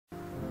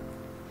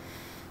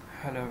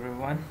Hello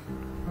everyone,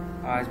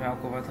 आज मैं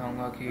आपको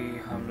बताऊंगा कि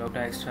हम लोग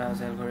डाइक्स्ट्रा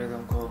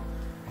एल्गोरिथम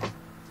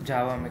को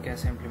जावा में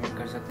कैसे इम्प्लीमेंट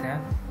कर सकते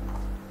हैं।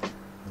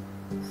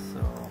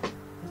 So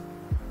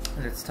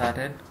let's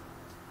started.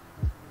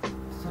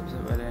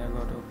 सबसे पहले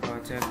गो टू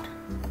प्रोजेक्ट,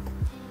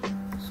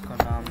 इसको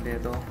नाम दे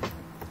दो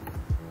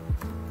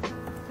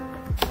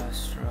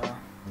डाइक्स्ट्रा,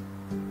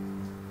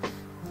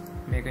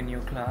 make a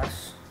new class,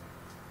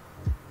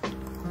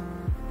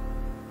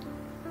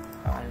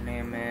 I'll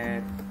name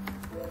it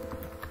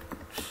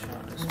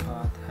shortest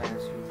path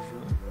as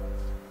usual.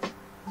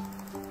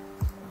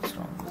 What's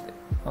wrong with it?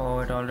 Oh,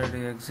 it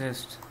already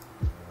exists.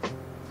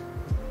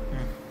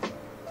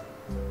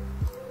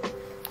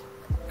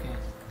 Okay,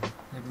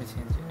 let me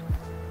change it.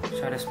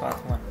 Shortest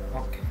path 1.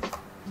 Okay.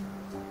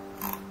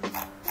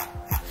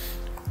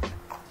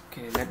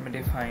 Okay, let me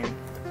define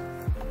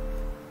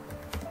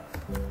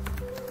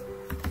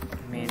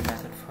main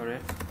method for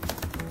it.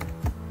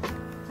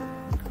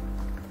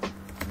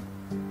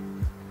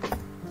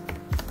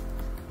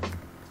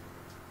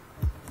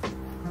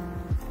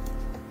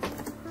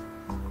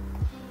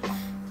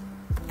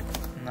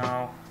 Now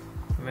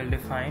we'll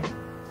define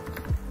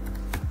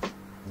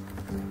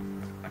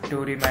a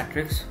 2D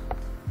matrix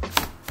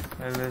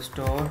where we'll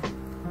store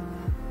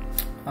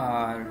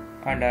our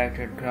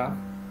undirected graph.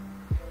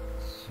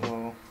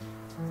 So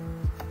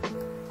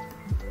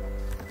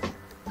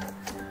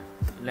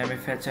let me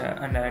fetch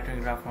an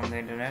undirected graph from the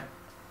internet.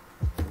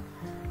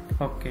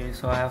 Okay,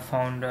 so I have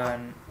found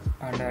an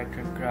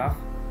undirected graph.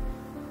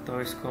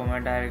 तो इसको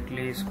मैं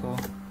directly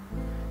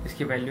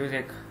इसकी values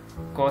एक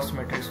cost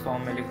matrix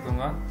form में लिख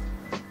दूंगा।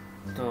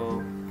 तो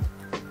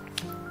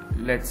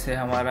let's say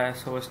हमारा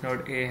सोर्स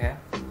नोड ए है,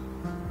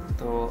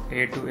 तो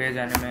ए टू ए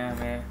जाने में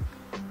हमें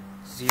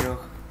 0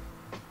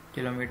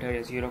 किलोमीटर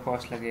या 0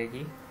 कॉस्ट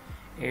लगेगी।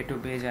 ए टू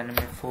बी जाने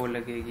में 4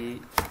 लगेगी।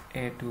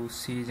 ए टू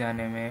सी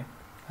जाने में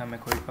हमें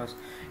कोई कॉस्ट,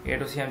 ए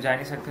टू सी हम जा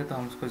नहीं सकते तो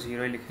हम उसको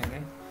 0 ही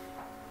लिखेंगे।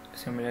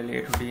 सिमिलरली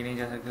ए टू डी नहीं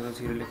जा सकते तो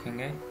 0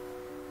 लिखेंगे,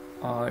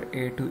 और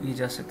ए टू ई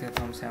जा सकते हैं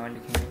तो हम 7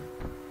 लिखेंगे।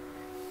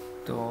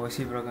 तो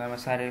इसी प्रकार मैं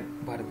सारे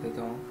भर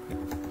देता हूँ।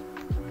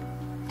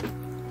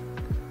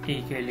 E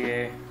के लिए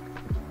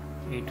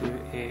E to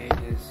A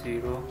is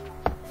 0,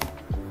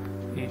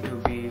 E to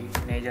B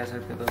नहीं जा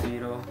सकते तो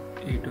 0,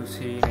 E टू C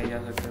नहीं जा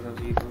सकते तो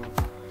 0,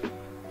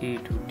 E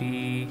to D,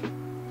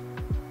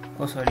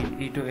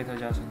 E to A तो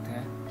जा सकते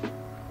हैं।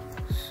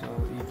 So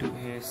E टू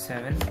A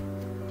 7,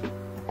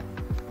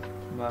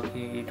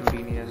 बाकी E टू D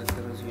नहीं जा सकते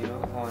तो 0,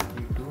 और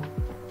E टू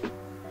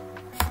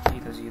E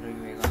तो 0 ही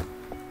होएगा।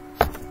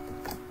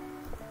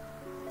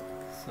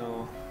 So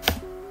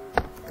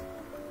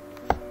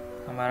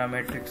हमारा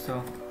मैट्रिक्स तो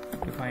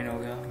डिफाइन हो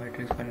गया,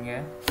 मैट्रिक्स बन गया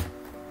है।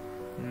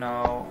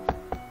 Now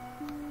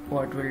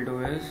what will do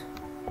is,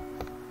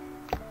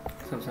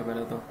 सबसे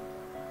पहले तो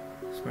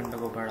इस विंडो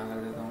को बड़ा कर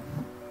देता हूँ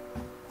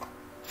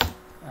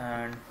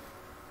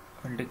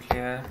and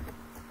declare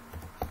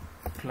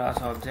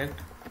class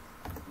object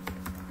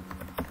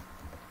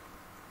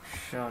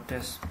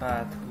shortest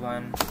path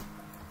 1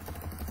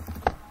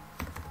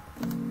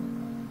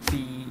 p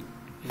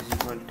is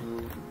equal to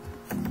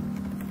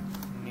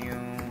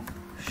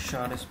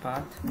shortest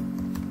path,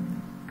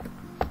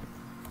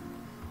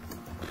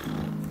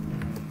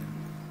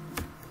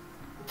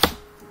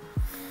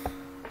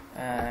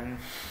 and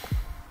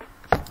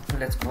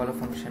let's call a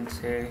function,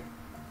 say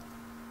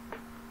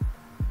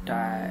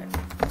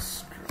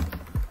Dijkstra.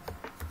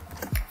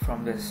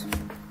 From this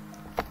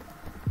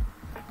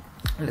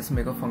let's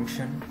make a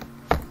function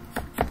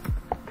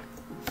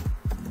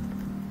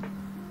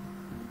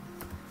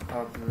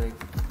public.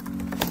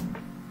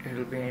 It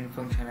will be an int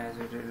function as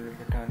it will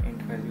return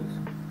int values.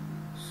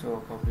 So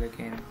public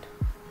int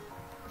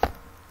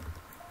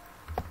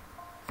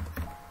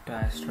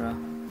Dijkstra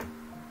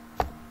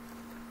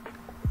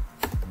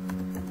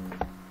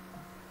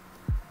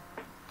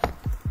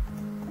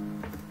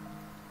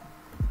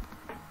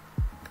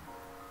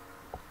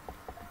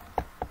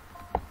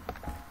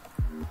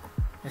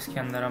इसके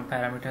अंदर हम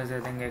parameters they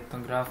देंगे। एक तो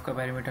graph का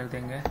parameter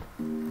देंगे,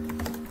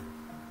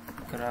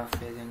 graph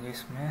भेजेंगे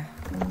इसमें,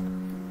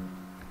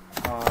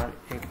 और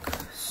एक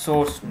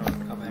सोर्स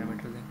नोड का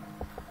पैरामीटर देंगे,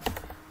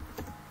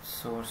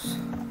 सोर्स।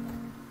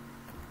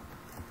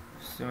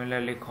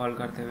 सिमिलरली कॉल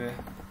करते हुए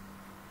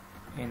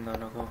इन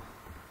दोनों को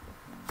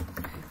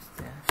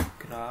भेजते हैं,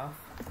 ग्राफ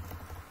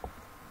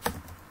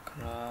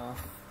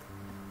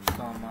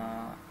कॉमा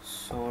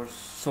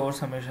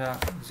सोर्स हमेशा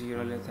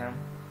 0 लेते हैं हम,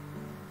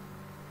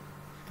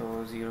 तो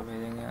 0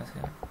 भेजेंगे यहाँ से।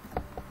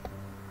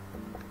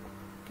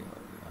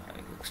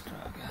 एक एक्स्ट्रा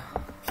आ गया।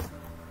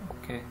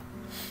 Okay,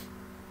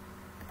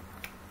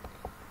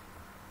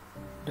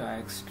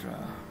 Dijkstra।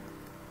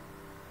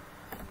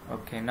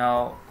 ओके,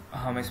 नाउ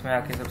हम इसमें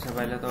आके सबसे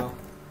पहले तो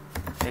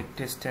एक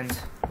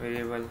डिस्टेंस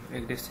वेरिएबल,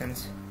 एक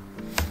डिस्टेंस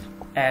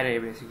एरे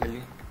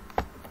बेसिकली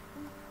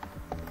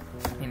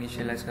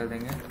इनिशियलाइज कर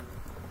देंगे,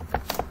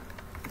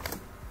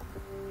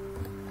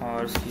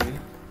 और उसकी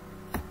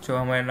जो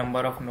हमारे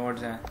नंबर ऑफ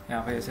नोड्स हैं,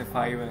 यहाँ पे जैसे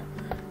 5 है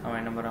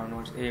हमारे number of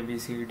nodes A B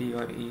C D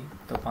और E,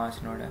 तो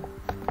 5 नोड है,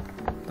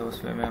 तो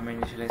उस वे में हम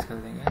इनिशियलाइज कर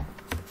देंगे।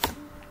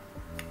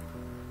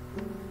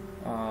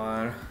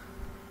 और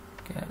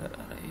क्या आ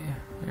रहा है,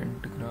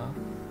 int graph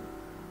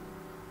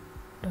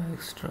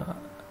डाइक्स्ट्रा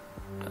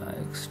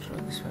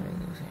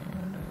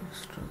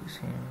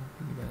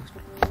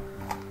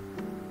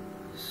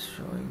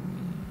showing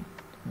me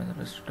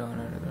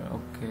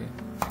okay,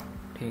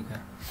 ठीक है।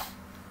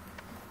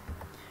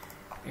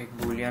 एक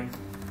बूलियन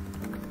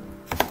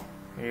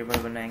वेरिएबल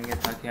बनाएंगे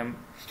ताकि हम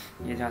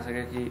ये जान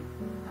सके कि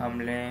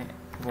हमने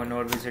वो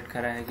नोड विजिट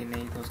करा है कि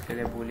नहीं, तो उसके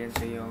लिए बूलियन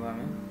चाहिए होगा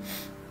हमें।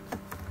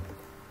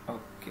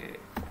 ओके,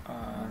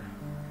 और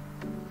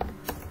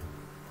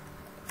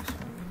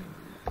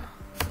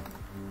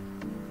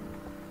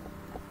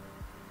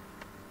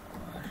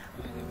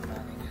बना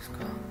देंगे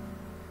इसका।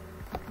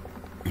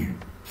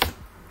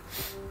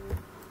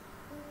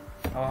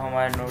 अब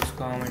हमारे नोड्स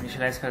को हम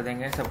इनिशियलाइज कर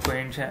देंगे। सबको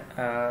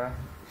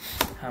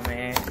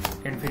हमें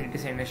इन्फिनिटी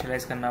से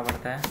इनिशियलाइज करना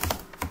पड़ता है।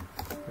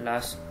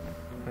 लास्ट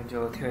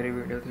जो थ्योरी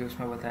वीडियो थी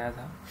उसमें बताया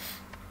था।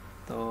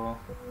 तो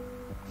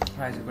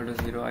i =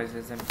 0, i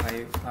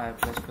 <5, i++।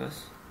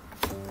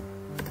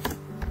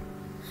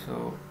 So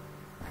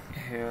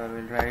here I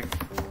will write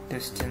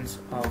distance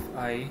of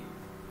I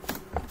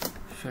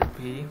should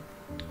be,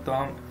 तो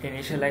हम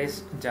इनिशियलाइज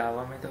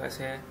जावा में तो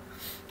ऐसे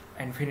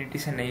इन्फिनिटी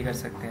से नहीं कर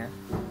सकते हैं,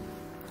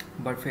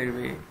 बट फिर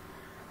भी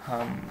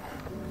हम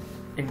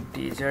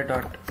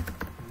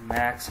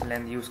integer.max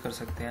लेंथ यूज़ कर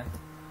सकते हैं।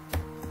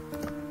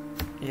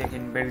 ये एक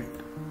इनबिल्ट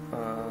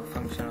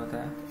फंक्शन होता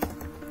है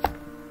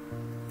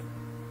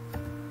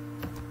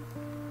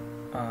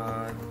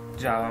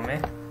जावा में।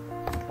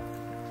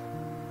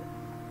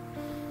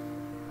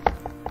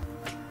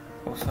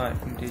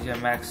 इंटीजर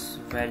मैक्स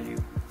वैल्यू,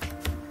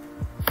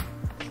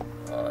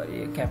 और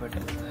ये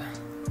कैपिटल होता है।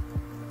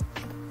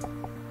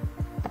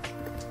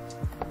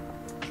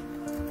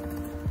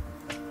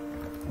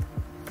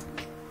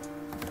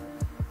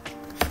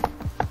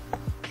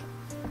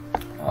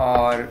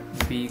 और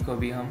b को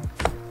भी हम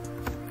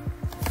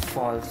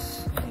फॉल्स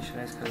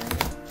इनिशियलाइज कर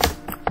देंगे,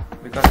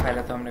 बिकॉज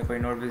पहले तो हमने कोई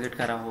नोड विजिट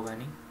करा होगा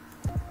नहीं।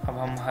 अब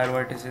हम हर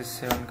वर्टिसेस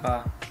से उनका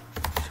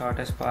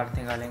शॉर्टेस्ट पाथ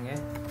निकालेंगे।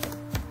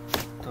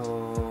 तो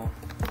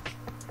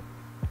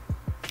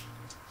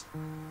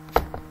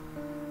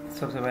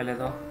सबसे पहले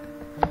तो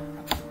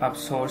अब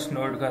सोर्स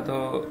नोड का तो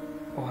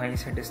वहीं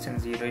से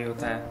डिस्टेंस 0 ही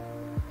होता है,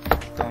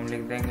 तो हम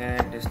लिख देंगे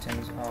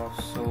distance of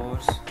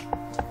source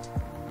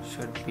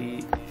should be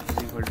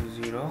equal to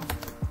 0।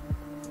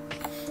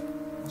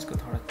 इसको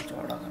थोड़ा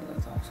चौड़ा कर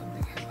देता हूँ, सब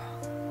दिखेगा।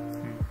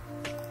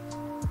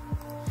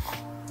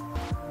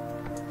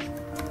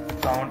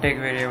 काउंट एक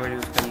वेरिएबल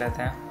यूज कर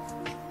लेते हैं।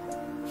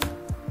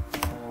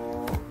 तो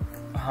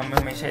हम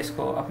हमेशा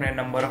इसको अपने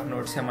नंबर ऑफ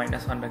नोड से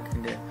 -1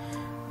 रखेंगे,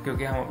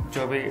 क्योंकि हम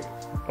जो भी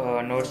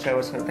नोड्स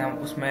ट्रेवर्स करते हैं हम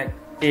उसमें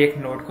एक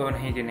नोड को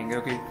नहीं गिनेंगे,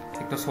 क्योंकि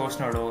एक तो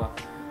सोर्स नोड होगा,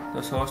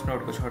 तो सोर्स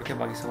नोड को छोड़ के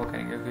बाकी सबको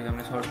करेंगे, क्योंकि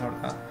हमने सोर्स नोड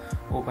का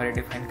ऊपर ही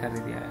डिफाइन कर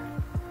दिया है।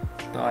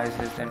 तो i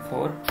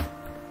 <4,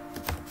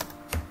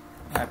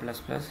 i++,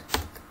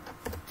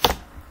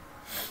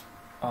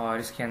 और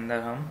इसके अंदर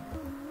हम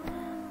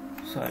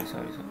सॉरी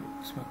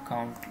इसमें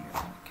काउंट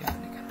क्या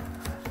लिखा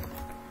है,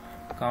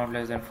 काउंट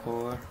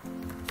 <4,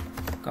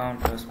 काउंट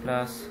 ++।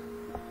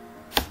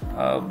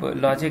 अब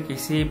लॉजिक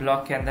इसी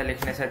ब्लॉक के अंदर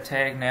लिखने से अच्छा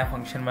है एक नया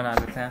फंक्शन बना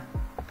लेते हैं,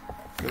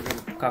 क्योंकि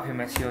काफ़ी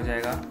मैसी हो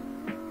जाएगा।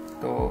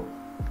 तो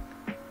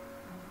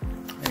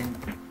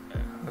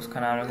उसका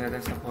नाम रख देते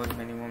हैं सपोज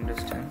मिनिमम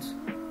डिस्टेंस।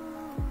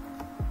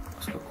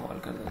 उसको कॉल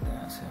कर देते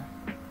हैं ऐसे,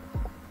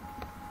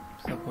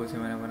 सपोज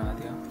मैंने बना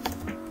दिया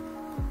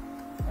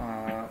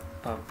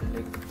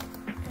पब्लिक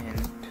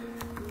इंट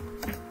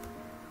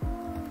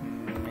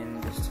मिन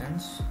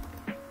डिस्टेंस।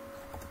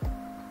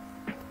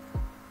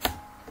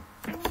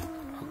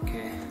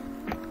 ओके,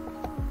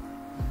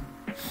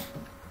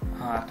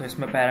 हाँ, तो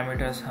इसमें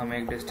पैरामीटर्स हम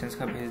एक डिस्टेंस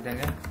का भेज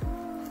देंगे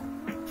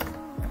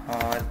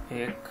और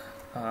एक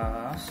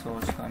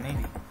सोर्स का नहीं,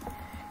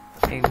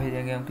 एक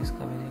भेजेंगे हम,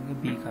 किसका भेजेंगे,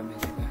 बी का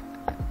भेजेंगे।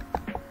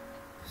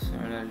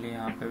 सिमिलरली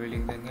यहाँ पे भी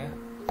लिख देंगे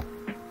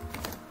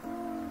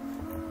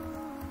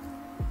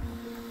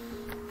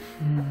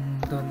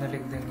दोनों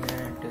लिख देंगे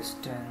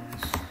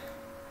डिस्टेंस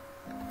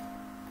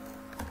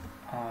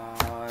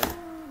और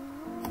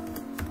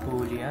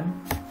बूलियन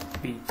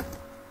बी।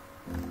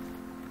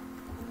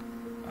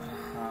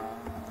 हाँ,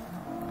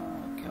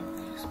 क्या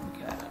इसमें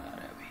क्या आ रहा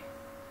है अभी।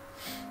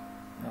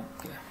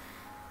 ओके,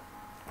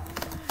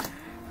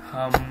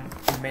 हम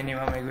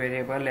मिनिमम एक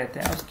वेरिएबल लेते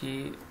हैं,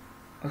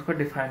 उसको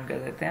डिफाइन कर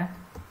देते हैं,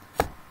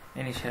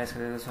 इनिशियलाइज कर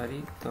देते हैं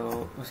सॉरी। तो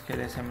उसके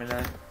लिए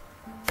सिमिलर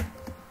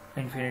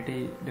इन्फिनिटी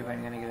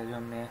डिफाइन करने के लिए जो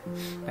हमने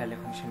पहले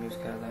फंक्शन यूज़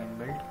किया था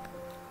इनबिल्ट,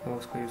 तो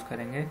उसको यूज़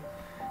करेंगे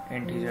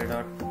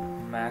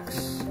integer.max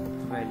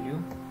वैल्यू।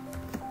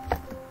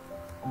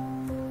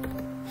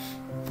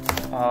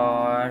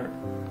 और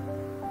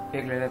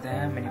एक ले लेते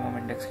हैं मिनिमम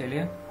इंडेक्स के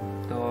लिए,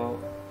 तो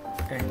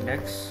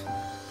इंडेक्स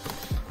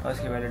और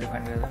इसकी वैल्यू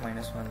डिफाइन कर देते हैं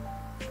 -1।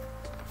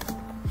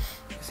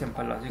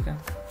 सिंपल लॉजिक है।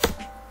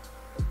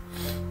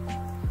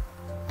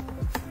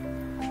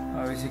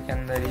 और इसी के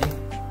अंदर ही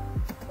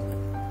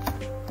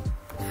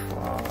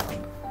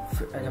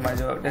हमारा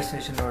जो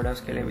डेस्टिनेशन नोड है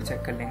उसके लिए भी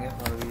चेक कर लेंगे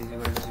for v is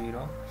equal to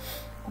 0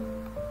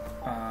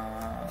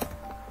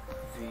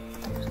 v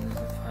is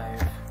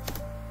 5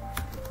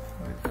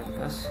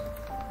 10।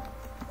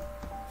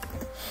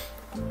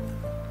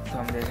 तो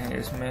हम देखेंगे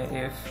इसमें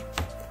if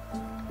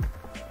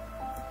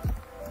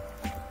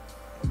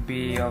b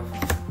of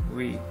v,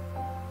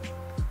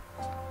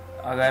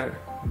 अगर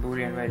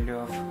boolean value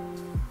of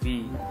v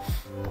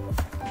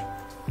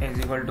is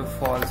equal to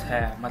false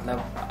है, मतलब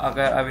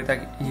अगर अभी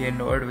तक ये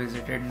नोड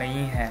विजिटेड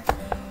नहीं है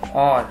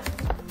और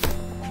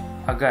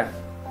अगर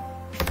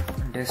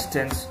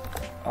distance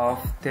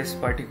of this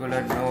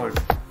particular node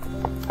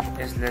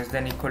is less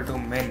than equal to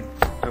min,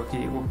 जो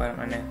कि ऊपर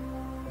मैंने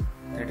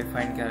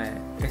डिफाइन करा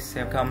है,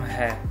 इससे कम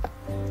है,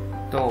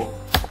 तो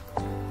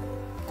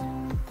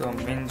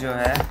min जो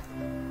है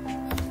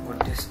वो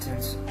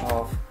डिस्टेंस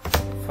ऑफ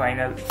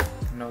फाइनल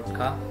नोड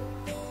का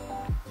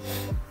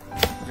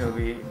जो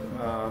भी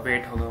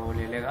वेट होगा वो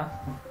ले लेगा,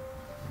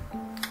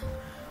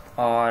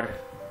 और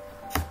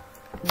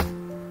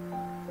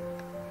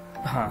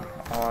हाँ,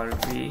 और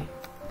भी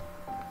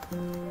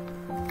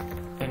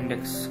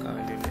इंडेक्स का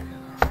वैल्यू ले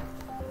लेगा।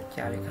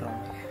 क्या लिख रहा हूँ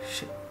मैं,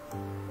 शिट,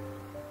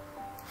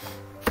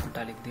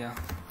 उल्टा लिख दिया।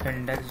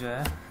 इंडेक्स जो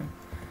है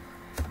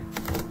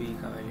वो बी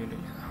का वैल्यू ले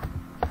लेगा।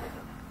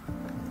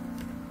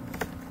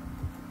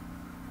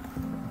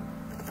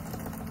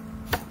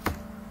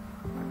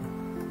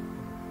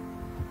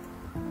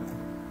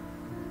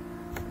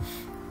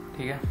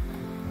 ठीक है,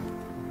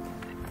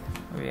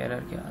 अभी एरर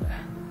क्या आ रहा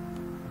है?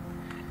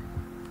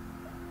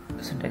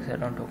 Syntax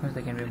around tokens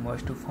they can be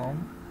merged to form,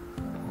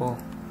 O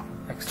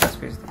extra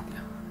space दे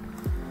दिया।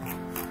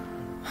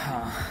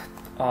 हाँ,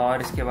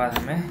 और इसके बाद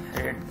हमें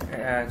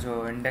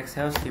जो इंडेक्स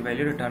है उसकी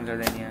वैल्यू रिटर्न कर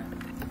देनी है।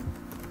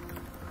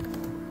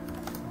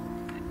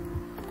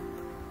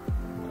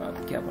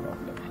 अब क्या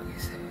प्रॉब्लम आगे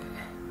से,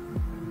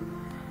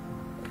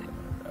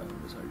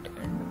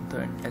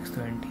 तो इंडेक्स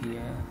तो एंड ही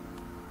है,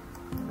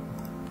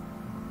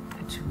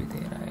 कुछ भी दे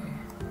रहा है।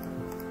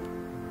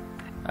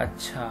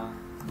 अच्छा,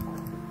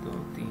 2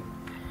 3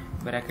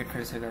 ब्रैकेट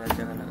फिर से गलत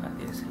जगह लगा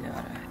दिया, इसलिए आ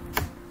रहा है।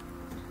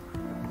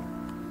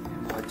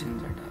 बहुत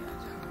झंझट है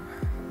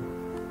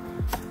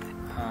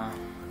हाँ,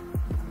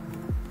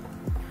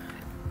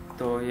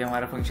 तो ये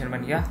हमारा फंक्शन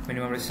बन गया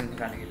मिनिमम डिस्टेंस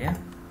निकालने के लिए।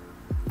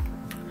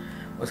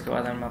 उसके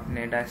बाद हम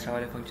अपने डायस्ट्रा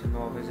वाले फंक्शन में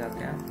वापस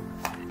जाते हैं।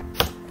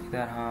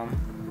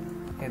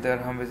 इधर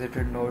हम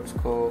विजिटेड नोड्स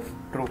को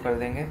ट्रू कर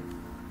देंगे।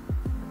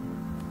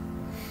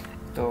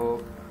 तो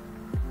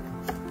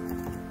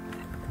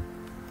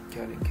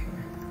क्या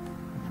लिखेंगे,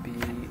 b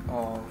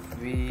of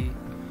v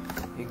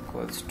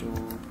equals to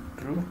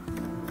true,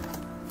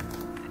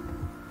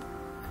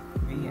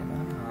 v है ना,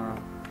 हाँ,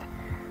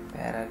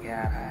 पैरा क्या आ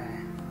रहा है,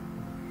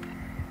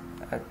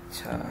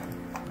 अच्छा,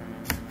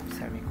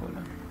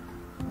 सेमीकोलन,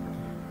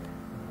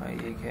 और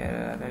ये कह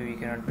रहा था we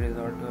can not be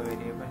resolve to a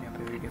variable, यहाँ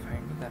पे भी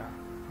डिफाइन नहीं करा।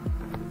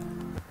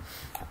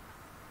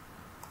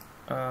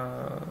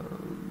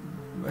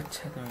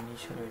 अच्छा, तो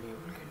इनिशियल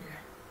वेरिएबल के लिए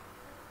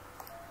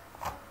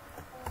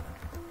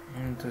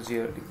तो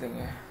 0 लिख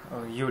देंगे,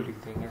 और u लिख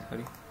देंगे,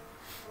 सॉरी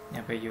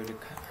यहाँ पे u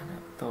लिखा है मैंने।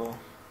 तो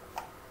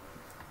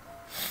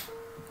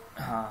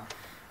हाँ,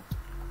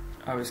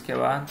 अब इसके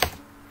बाद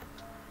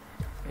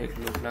एक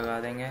लूप लगा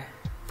देंगे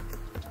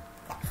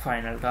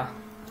फाइनल का।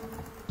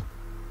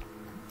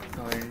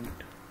 तो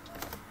int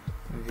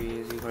v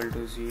is equal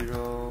to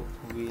 0,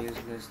 v is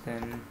less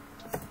than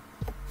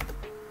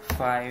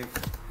 5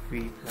 v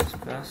plus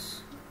plus.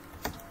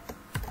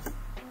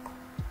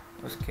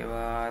 उसके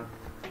बाद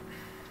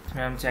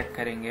इसमें हम चेक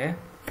करेंगे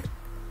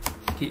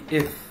कि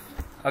इफ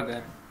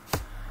अगर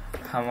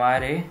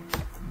हमारे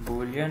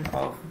बूलियन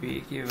ऑफ b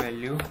की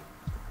वैल्यू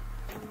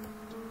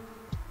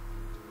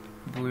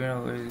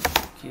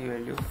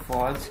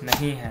फॉल्स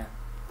नहीं है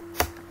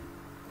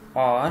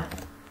और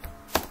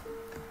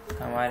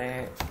हमारे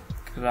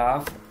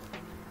graph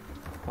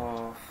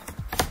of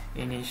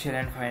initial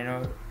and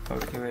final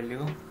node की वैल्यू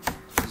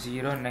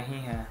 0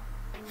 नहीं है,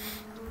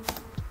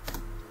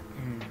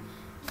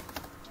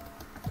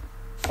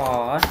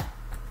 और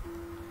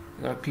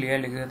क्लियर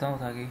लिख देता हूँ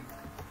ताकि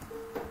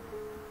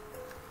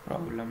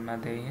प्रॉब्लम ना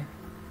दे ये,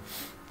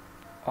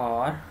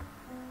 और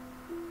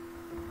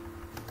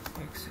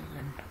एक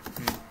सेकंड,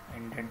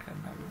 इंडेंट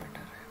करना भी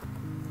बेटर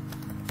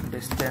है।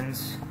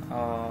 डिस्टेंस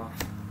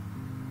ऑफ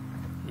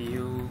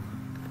u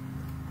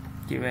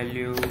की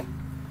वैल्यू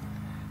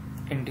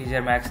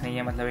इंटीजर मैक्स नहीं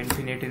है, मतलब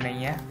इन्फिनिटी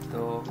नहीं है,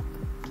 तो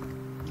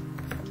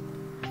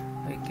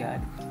क्या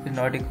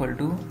not equal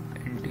to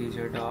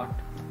integer dot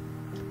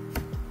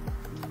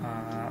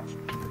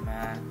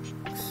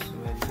max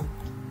value,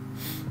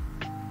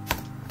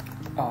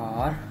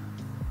 और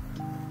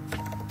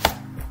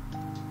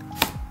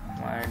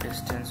हमारा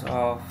distance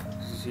of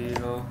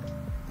 0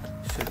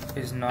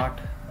 is not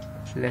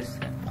less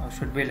than or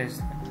should be less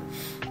than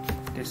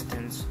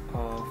distance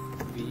of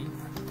v,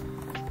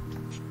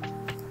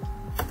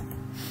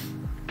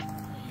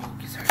 u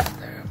की साइड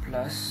आता है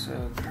plus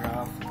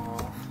graph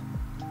of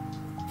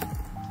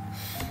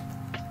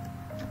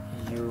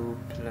u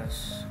plus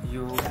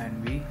u and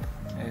v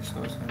एक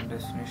source and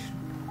destination.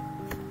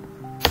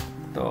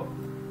 तो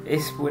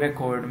इस पूरे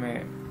code में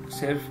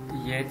सिर्फ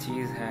ये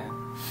चीज़ है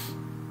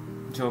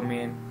जो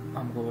मेन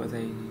हमको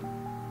बताएगी,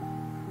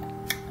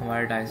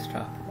 हमारा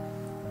डाइस्ट्रा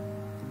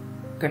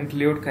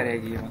कंक्लूड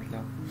करेगी।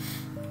 मतलब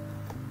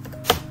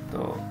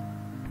तो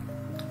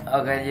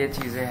अगर ये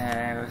चीज़ें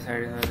हैं वैसे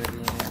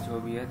जो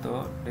भी है, तो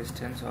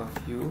distance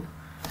of you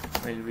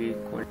will be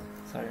equal,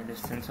 sorry,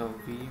 distance of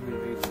v will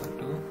be equal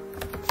to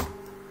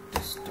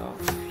dist of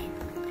u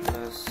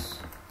plus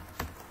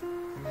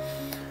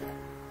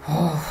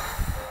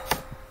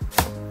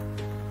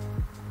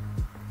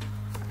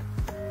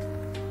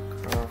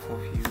graph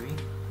of uv।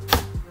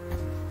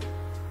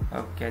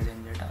 अब क्या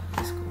झंझट आ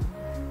गया इसको,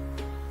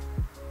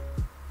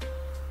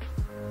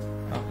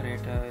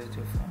 operator is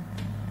define,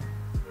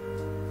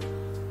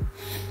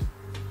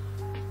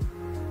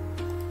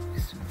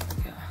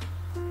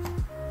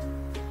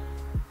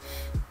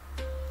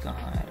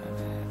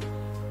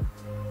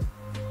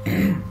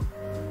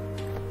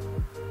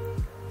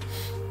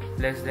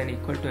 less than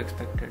equal to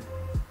expected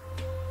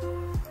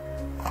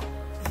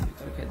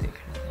करके देख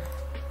लेते हैं।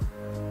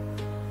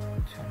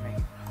 अच्छा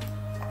नहीं,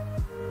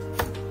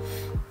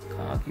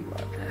 कहाँ की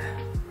बात है।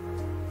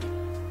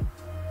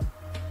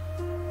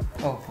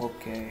 ओह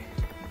ओके,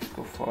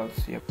 इसको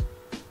फॉल्स, ये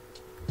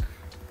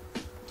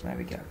मैं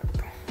भी क्या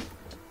करता हूँ।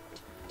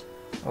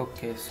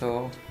 ओके सो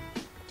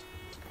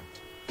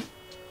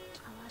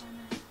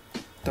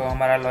तो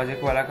हमारा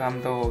लॉजिक वाला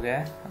काम तो हो गया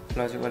है,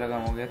 लॉजिक वाला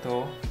काम हो गया,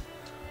 तो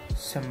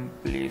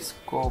सिंपली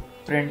इसको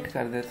प्रिंट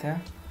कर देते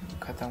हैं,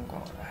 ख़त्म का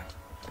हो रहा है।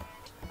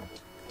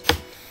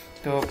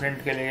 तो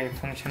प्रिंट के लिए एक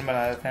फंक्शन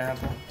बना देते हैं यहाँ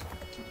पे,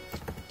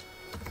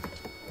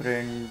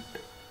 प्रिंट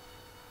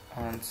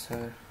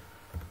आंसर,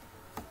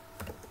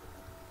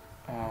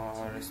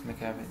 और इसमें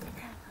क्या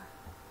भेजेंगे,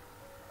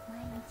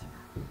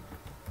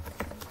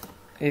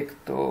 एक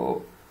तो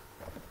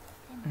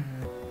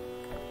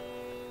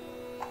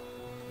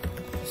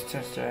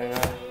डिस्टेंस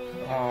जाएगा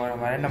और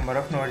हमारे नंबर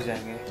ऑफ नोड्स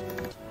जाएंगे।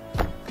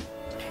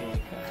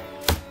 ठीक है,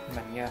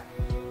 बन गया।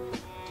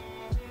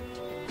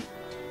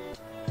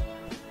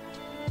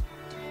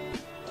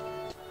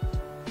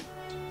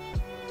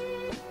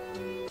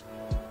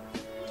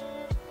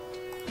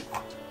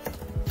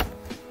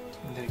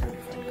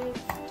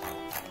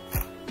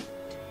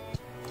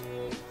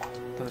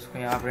 तो इसको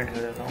यहाँ प्रिंट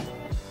कर देता हूँ,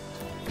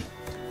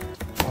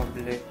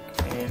 पब्लिक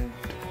इन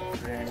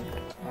प्रिंट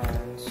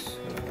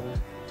आंसर,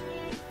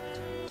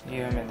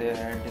 ये हमें दे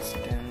रहा है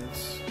डिस्टेंस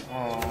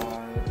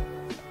और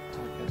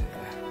क्या दे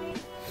रहा है,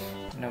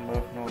 नंबर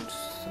ऑफ नोड्स।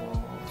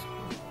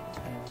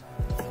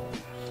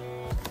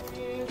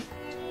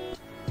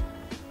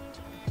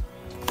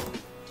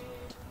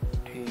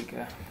 ठीक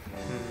है,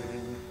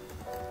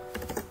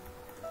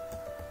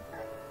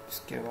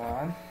 इसके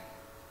बाद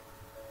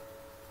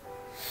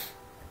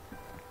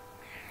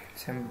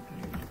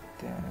सिंपली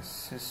लिखते हैं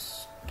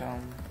सिस्टम,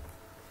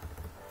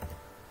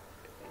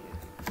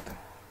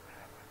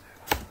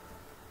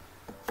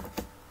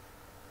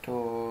 तो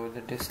the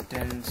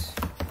distance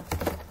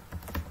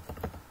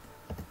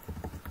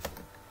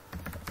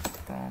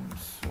from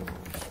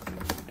source to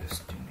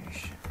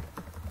destination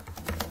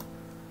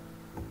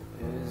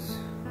is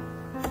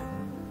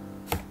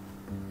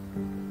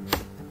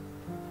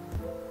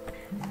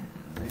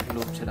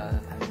loop चला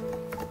देता है।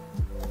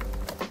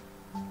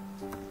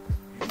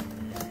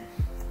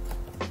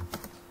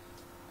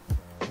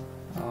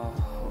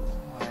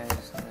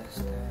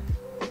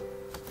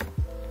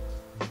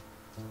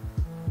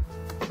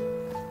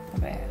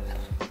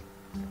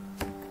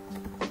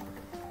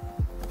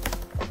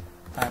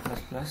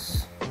 प्लस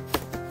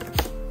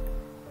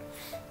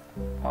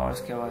और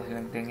उसके बाद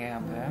लिख देंगे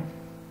यहाँ पे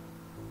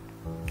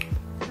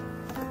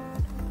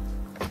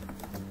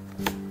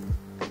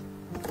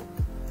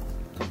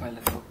तो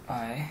पहले तो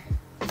आए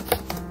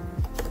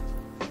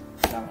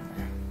क्या बना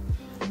है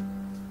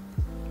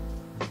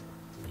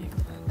ये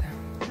बताते हैं,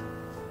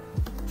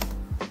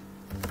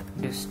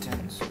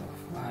 डिस्टेंस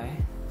ऑफ आई,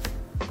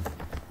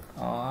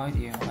 और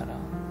ये हमारा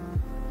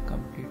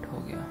कंप्लीट हो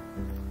गया।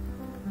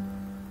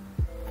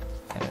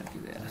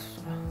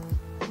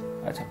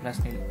 अच्छा प्लस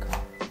नहीं लिखा,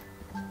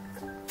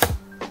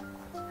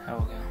 हो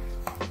गया।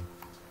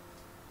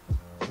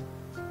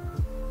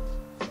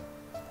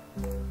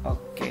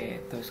 ओके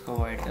तो इसको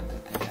वाइड कर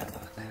देते हैं, क्या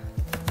बात है।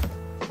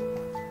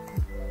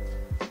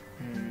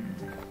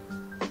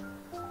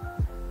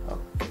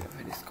 ओके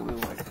फिर इसको भी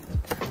वाइड कर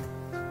देते हैं।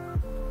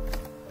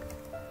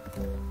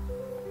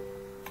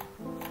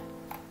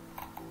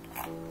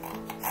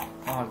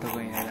 और तो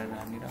कोई एरर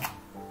आ नहीं रहा,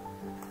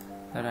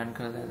 रन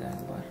कर देते हैं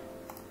एक बार।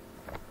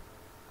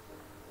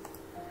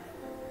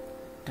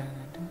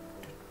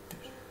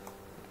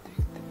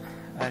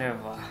 अरे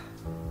वाह,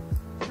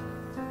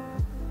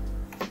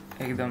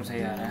 एकदम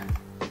सही आ रहा है।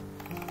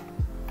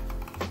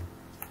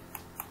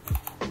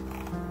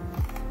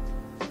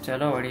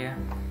 चलो बढ़िया।